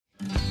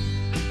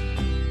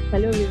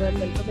Hello everyone,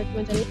 welcome back to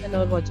my channel and now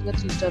we're watching a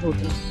 3-star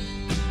hotel.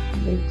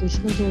 The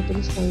location of the hotel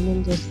is fine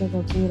and guests are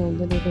walking around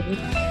the neighborhood.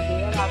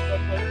 There are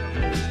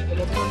advertisements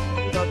available on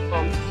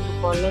booking.com to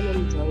call and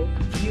enjoy.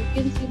 You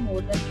can see more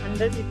than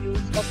 100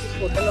 reviews of this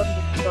hotel on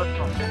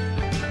booking.com.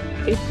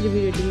 Its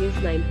review rating is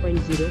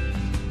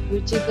 9.0,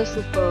 which is the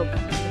superb.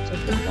 The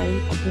check-in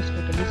time of this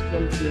hotel is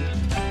 12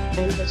 p.m.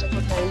 and the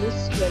check-out time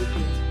is 12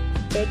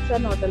 p.m. Pets are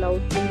not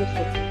allowed in this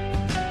hotel.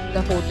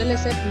 The hotel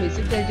accepts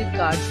basic credit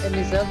cards and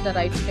reserves the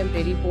right to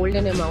temporarily hold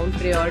an amount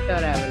prior to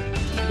arrival.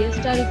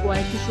 Guests are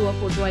required to show a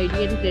photo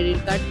ID and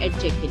credit card at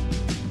check-in.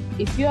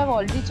 If you have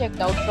already checked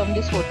out from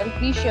this hotel,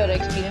 please share your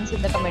experience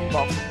in the comment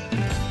box.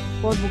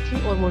 For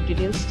booking or more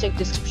details, check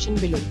description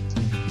below.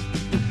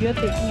 If you are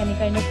facing any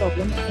kind of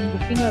problems in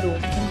booking a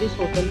room in this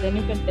hotel, then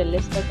you can tell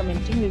us by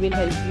commenting. We will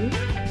help you.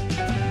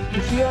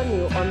 If you are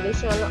new on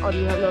this channel or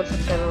you have not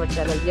subscribed our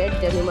channel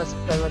yet, then you must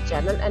subscribe our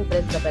channel and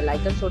press the bell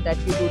icon so that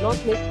you do not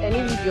miss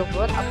any video of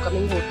our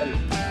upcoming hotel.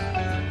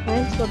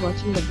 Thanks for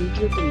watching the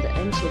video till the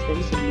end. So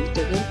friends, we'll meet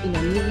again in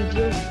a new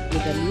video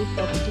with a new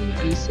property.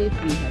 Be safe,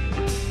 be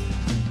happy.